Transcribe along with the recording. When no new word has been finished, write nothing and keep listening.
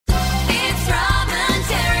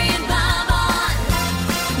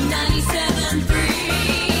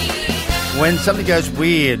When something goes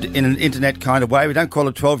weird in an internet kind of way, we don't call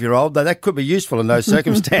a 12-year-old, though that could be useful in those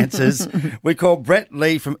circumstances. We call Brett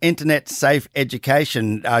Lee from Internet Safe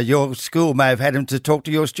Education. Your school may have had him to talk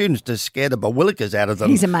to your students to scare the bewillikers out of them.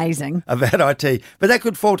 He's amazing. About IT. But that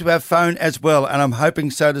could fall to our phone as well, and I'm hoping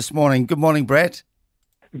so this morning. Good morning, Brett.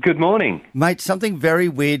 Good morning. Mate, something very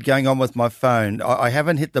weird going on with my phone. I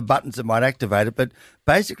haven't hit the buttons that might activate it, but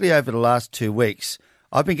basically over the last 2 weeks,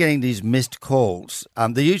 I've been getting these missed calls.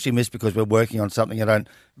 They're usually missed because we're working on something. I don't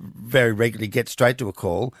very regularly get straight to a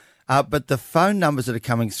call. But the phone numbers that are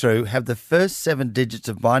coming through have the first 7 digits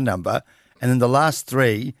of my number, and then the last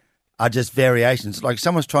 3 are just variations. Like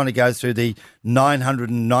someone's trying to go through the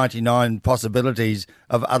 999 possibilities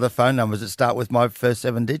of other phone numbers that start with my first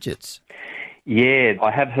 7 digits. Yeah,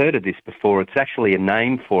 I have heard of this before. It's actually a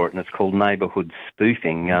name for it, and it's called neighbourhood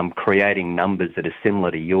spoofing, creating numbers that are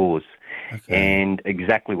similar to yours. Okay. And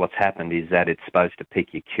exactly what's happened is that it's supposed to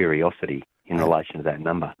pique your curiosity in relation to that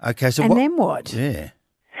number. Okay, so then what? Yeah.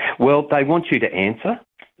 Well, they want you to answer,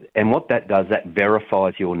 and what that does, that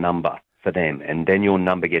verifies your number for them, and then your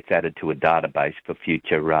number gets added to a database for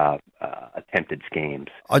future attempted scams.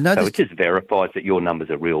 So it just verifies that your number's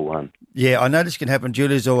a real one. Yeah, I know this can happen.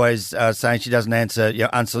 Julie's always saying she doesn't answer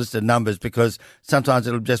unsolicited numbers because sometimes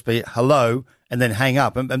it'll just be hello and then hang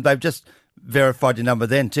up, and they've just verified your number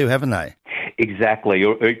then too, haven't they? Exactly.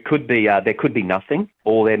 Or it could be there could be nothing,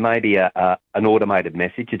 or there may be an automated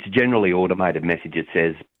message. It's generally automated message. It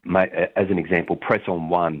says, as an example, press on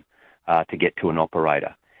 1 to get to an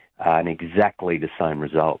operator, and exactly the same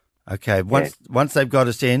result. Okay. Once they've got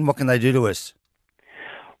us in, what can they do to us?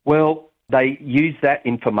 Well, they use that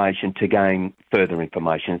information to gain further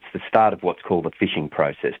information. It's the start of what's called a phishing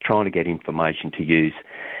process, trying to get information to use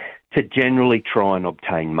to generally try and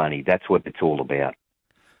obtain money. That's what it's all about.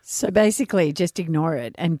 So basically, just ignore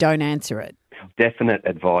it and don't answer it. Definite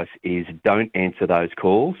advice is don't answer those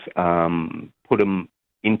calls. Put them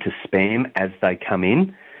into spam as they come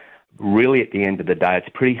in. Really, at the end of the day, it's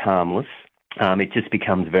pretty harmless. It just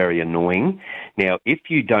becomes very annoying. Now, if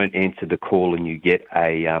you don't answer the call and you get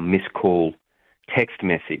a missed call text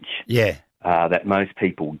message that most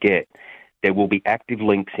people get, there will be active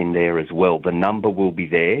links in there as well. The number will be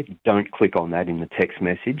there. Don't click on that in the text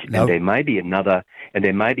message. Nope. And there may be another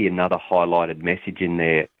highlighted message in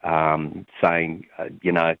there saying,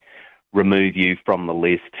 remove you from the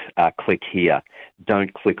list. Click here.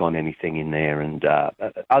 Don't click on anything in there. And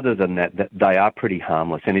other than that, they are pretty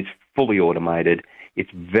harmless, and it's fully automated. It's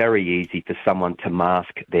very easy for someone to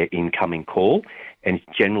mask their incoming call, and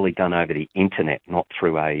it's generally done over the internet, not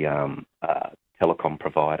through a telecom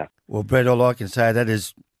provider. Well, Brett, all I can say that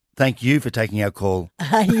is thank you for taking our call.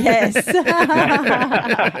 Yes. Yes.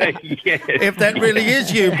 If that really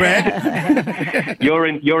is you, Brett.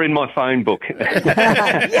 You're in my phone book.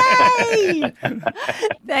 Yay!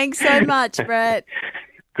 Thanks so much, Brett.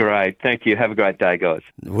 Great. Thank you. Have a great day, guys.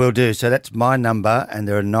 Will do. So that's my number, and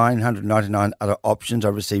there are 999 other options. I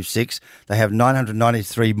received 6. They have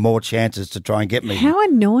 993 more chances to try and get me. How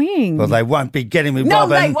annoying. Well, they won't be getting me, No,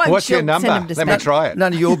 Bob. they won't. What's your number? Let me try it.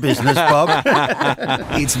 None of your business, Bob.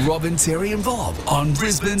 It's Robin, Terry and Bob on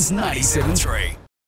Brisbane's 97.3.